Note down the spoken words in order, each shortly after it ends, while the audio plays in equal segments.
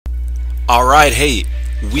Alright, hey,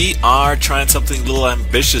 we are trying something a little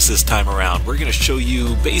ambitious this time around. We're going to show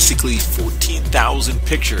you basically 14,000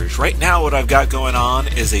 pictures. Right now what I've got going on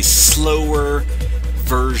is a slower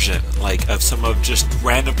version, like of some of just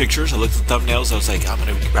random pictures. I looked at the thumbnails, I was like, I'm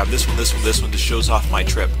going to grab this one, this one, this one. This shows off my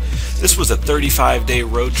trip. This was a 35-day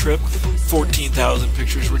road trip. 14,000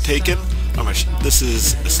 pictures were taken. This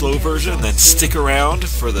is a slow version, and then stick around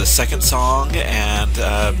for the second song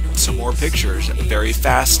and some more pictures. Very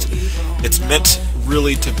fast. It's meant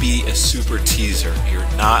really to be a super teaser. You're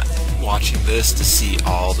not watching this to see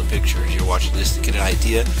all the pictures. You're watching this to get an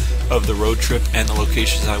idea of the road trip and the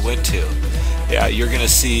locations I went to. Yeah, you're going to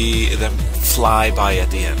see them fly by at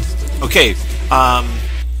the end. Okay,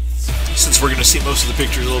 since we're going to see most of the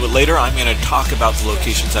pictures a little bit later, I'm going to talk about the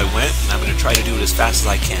locations I went, and I'm going to try to do it as fast as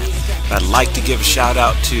I can. But I'd like to give a shout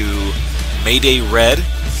out to Mayday Red,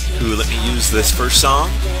 who let me use this first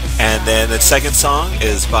song, and then the second song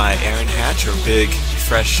is by Aaron Hatch, or Big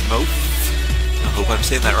Fresh Mouf. I hope I'm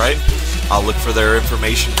saying that right. I'll look for their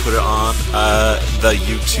information, put it on the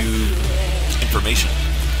YouTube information,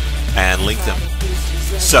 and link them.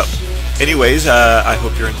 So, anyways, I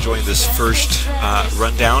hope you're enjoying this first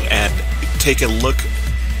rundown, and take a look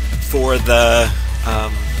for the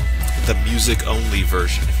music only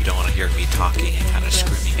version if you don't want to hear me talking and kind of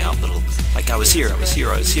screaming out little, like I was here, I was here,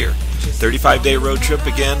 I was here. 35-day road trip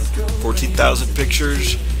again, 14,000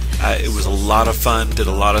 pictures. It was a lot of fun, did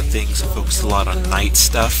a lot of things, focused a lot on night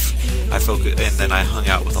stuff. And then I hung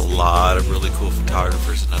out with a lot of really cool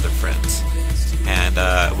photographers and other friends. And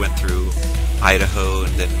went through Idaho,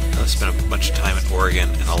 and then spent a bunch of time in Oregon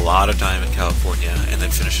and a lot of time in California, and then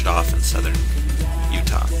finished it off in southern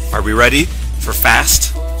Utah. Are we ready for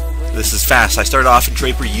fast? This is fast. I started off in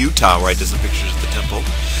Draper, Utah, where I did some pictures of the temple,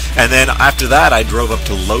 and then after that I drove up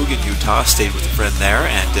to Logan, Utah, stayed with a friend there,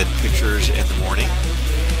 and did pictures in the morning.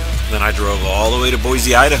 Then I drove all the way to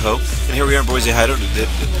Boise, Idaho, and here we are in Boise, Idaho, and did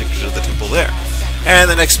pictures of the temple there. And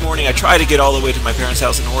the next morning I tried to get all the way to my parents'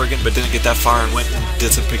 house in Oregon, but didn't get that far, and went and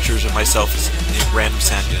did some pictures of myself in random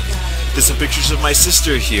sand dunes. Did some pictures of my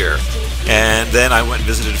sister here, and then I went and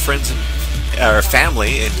visited friends and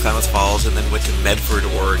family in Klamath Falls, and then went to Medford,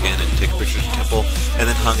 Oregon, and took pictures of the temple, and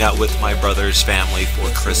then hung out with my brother's family for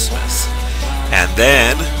Christmas. And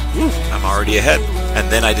then, I'm already ahead.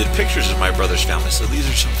 And then I did pictures of my brother's family. So these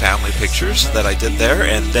are some family pictures that I did there.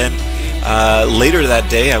 And then later that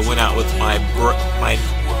day, I went out with my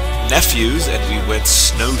nephews, and we went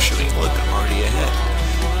snowshoeing. Look, I'm already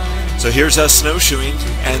ahead. So here's us snowshoeing.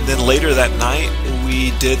 And then later that night,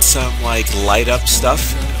 we did some like light up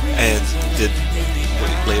stuff, and did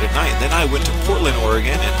late at night. Then I went to Portland,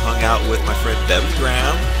 Oregon, and hung out with my friend Devin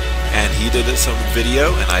Graham, and he did some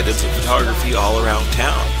video, and I did some photography all around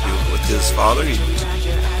town. He went with his father. He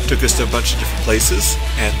took us to a bunch of different places,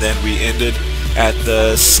 and then we ended at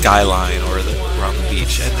the skyline, or around the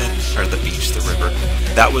beach, and then, or the beach, the river.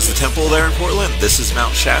 That was the temple there in Portland. This is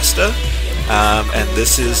Mount Shasta, and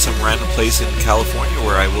this is some random place in California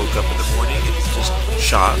where I woke up in the morning and just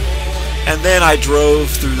shot. And then I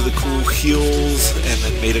drove through the cool hills, and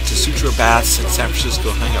then made it to Sutra Baths in San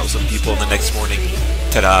Francisco, hung out with some people, and the next morning,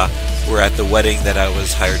 ta-da, we're at the wedding that I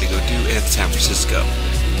was hired to go do in San Francisco.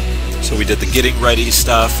 So we did the getting ready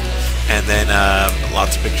stuff, and then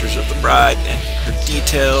lots of pictures of the bride and her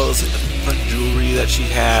details and the fun jewelry that she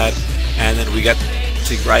had. And then we got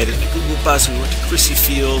to ride in the Google bus. We went to Crissy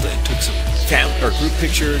Field and took some family or group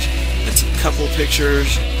pictures and some couple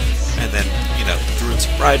pictures. And then, you know, threw in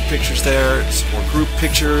some bride pictures there, some more group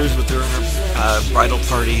pictures with their bridal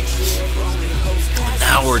party.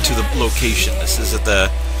 Now we're to the location. This is at the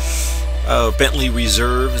Bentley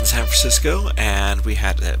Reserve in San Francisco, and we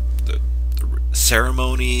had the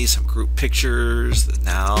ceremony, some group pictures.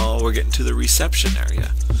 Now we're getting to the reception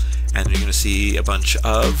area, and you're going to see a bunch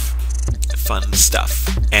of fun stuff.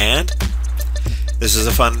 And this is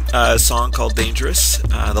a fun song called Dangerous.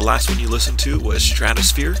 The last one you listened to was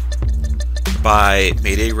Stratosphere by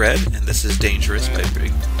Mayday Red, and this is Dangerous by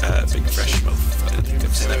Big Fresh Mouf. I think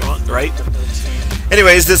I'm saying that wrong, right?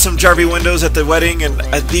 Anyways, did some JARVIE windows at the wedding, and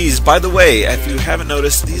these, by the way, if you haven't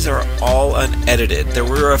noticed, these are all unedited. There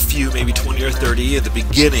were a few, maybe 20 or 30 at the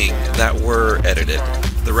beginning that were edited.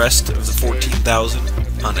 The rest of the 14,000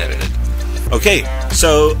 unedited. Okay,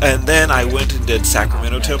 so, and then I went and did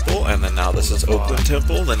Sacramento Temple, and then now this is Oakland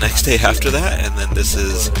Temple, the next day after that, and then this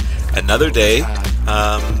is another day,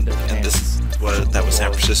 and this that was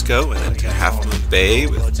San Francisco, and then to Half Moon Bay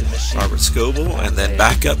with Robert Scoble, and then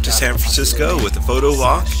back up to San Francisco with a photo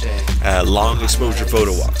walk, long exposure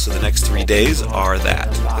photo walk. So the next 3 days are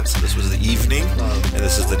that. This was the evening, and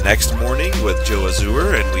this is the next morning with Joe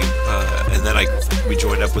Azur, and then we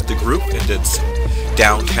joined up with the group and did some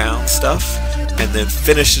downtown stuff, and then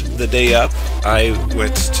finished the day up. I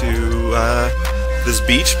went to this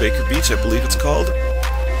beach, Baker Beach, I believe it's called.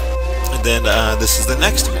 And then this is the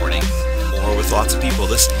next morning, more with lots of people.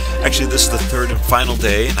 This is the third and final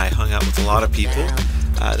day, and I hung out with a lot of people.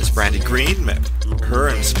 This Brandy Green, met her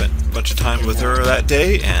and spent a bunch of time with her that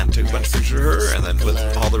day, and took a bunch of pictures of her, and then with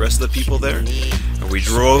all the rest of the people there. And we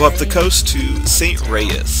drove up the coast to St.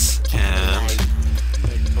 Reyes,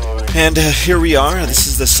 and here we are. This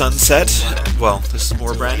is the sunset. Well, this is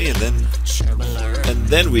more Brandy, and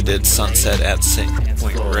then we did sunset at St.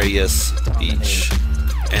 Reyes Beach.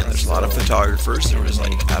 And there's a lot of photographers. There was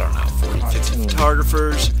like, I don't know, 40, 50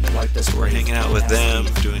 photographers. So we're hanging out with them,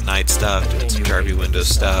 doing night stuff, doing some JARVIE window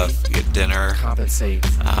stuff, we get dinner.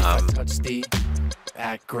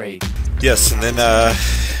 Yes, and then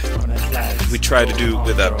we tried to do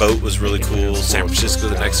with that boat, was really cool. San Francisco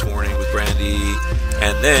the next morning with Brandy.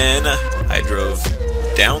 And then I drove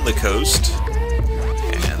down the coast.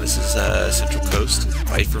 And this is Central Coast,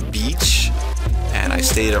 Viper Beach. And I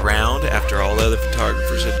stayed around after all the other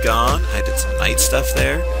photographers had gone. I did some night stuff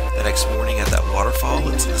there. The next morning at that waterfall,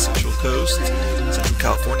 it's in the Central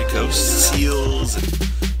California coast. Seals and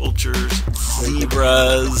vultures,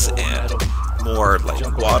 zebras, and more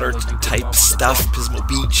like water type stuff. Pismo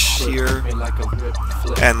Beach here.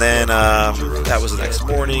 And then that was the next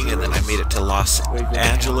morning, and then I made it to Los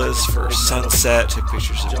Angeles for sunset. Took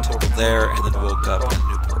pictures of the temple there, and then woke up in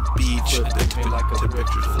Newport Beach and then took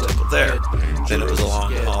pictures of the temple there. Then it was a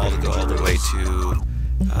long haul to go all the way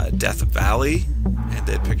to Death Valley, and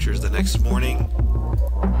did pictures the next morning.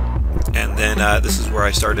 And then this is where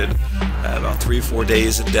I started about 3 or 4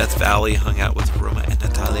 days in Death Valley, hung out with Roma and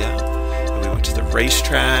Natalia. And we went to the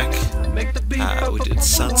racetrack, we did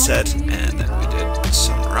sunset, and then we did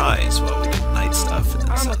sunrise. Well, we did night stuff and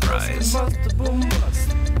then sunrise.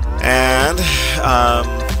 And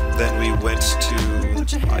then we went to,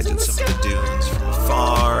 I did some of the dunes from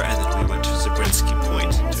afar, and then we went to Zabriskie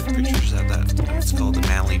Point and took pictures at that. It's called the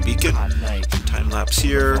Manly Beacon. Some time lapse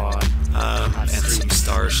here, and some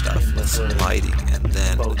star stuff with some lighting. And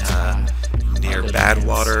then near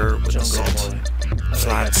Badwater with the Salt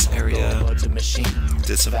Flats area,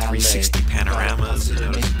 did some 360 panoramas. You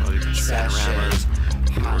noticed probably a bunch of panoramas.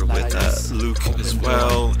 We were with Luke as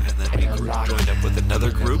well, and then we joined up with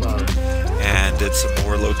another group and did some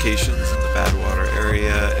more locations in the Badwater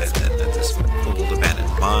area, and then at this old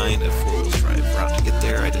abandoned mine, a 4-wheel drive route to get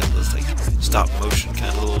there. I did this like stop motion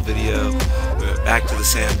kind of little video. We went back to the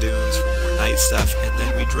sand dunes for more night stuff, and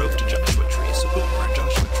then we drove to Joshua Tree. So boom, we're in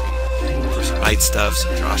Joshua Tree for some night stuff,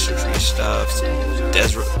 some Joshua Tree stuff, some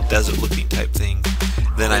desert looking type thing.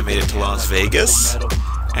 Then I made it to Las Vegas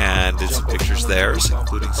and did some pictures there,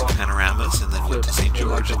 including some panoramas, and then went to St.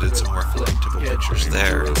 George and did some more typical pictures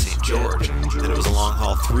there in St. George. Then it was a long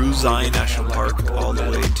haul through Zion National Park all the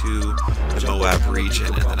way to the Moab region,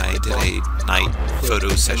 and then I did a night photo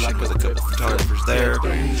session with a couple photographers there.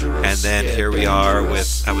 And then here we are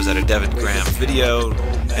with, I was at a Devin Graham video,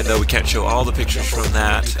 and though we can't show all the pictures from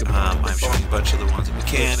that, I'm showing a bunch of the ones that we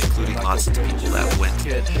can, including lots of the people that went.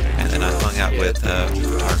 And then I hung out with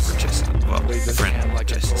photographer friend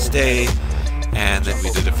Jesse Stay, and then we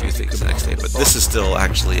did a few things the next day. But this is still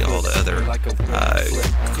actually all the other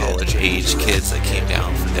college-age kids that came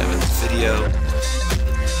down for Devin's video.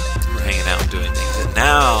 We're hanging out and doing things, and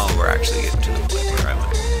now we're actually getting to the point where I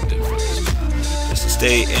went and did photos with Jesse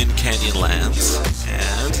Stay in Canyonlands.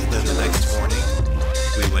 And then the next morning,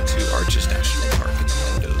 we went to Arches National Park in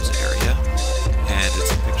the Meadows area, and did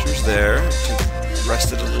some pictures there.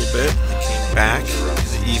 Rested a little bit, and came back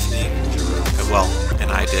in the evening. And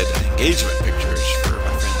I did engagement pictures for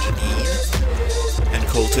my friend Janine and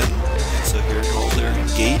Colton. And so here's all their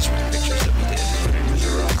engagement pictures that we did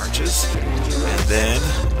with Arches. And then,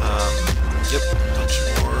 a bunch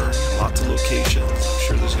more, lots of locations. I'm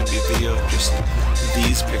sure there's going to be a video of just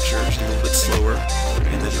these pictures, a little bit slower.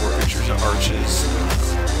 And then more pictures of Arches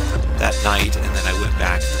that night. And then I went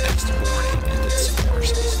back the next morning and did some more.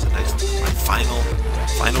 So this is my final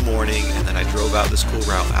morning, and then I drove out this cool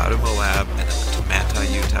route out of Moab, and then went to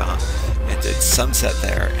Manti, Utah, and did sunset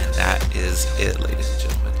there, and that is it, ladies and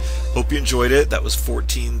gentlemen. Hope you enjoyed it. That was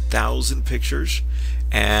 14,000 pictures,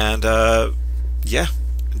 and yeah,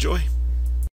 enjoy.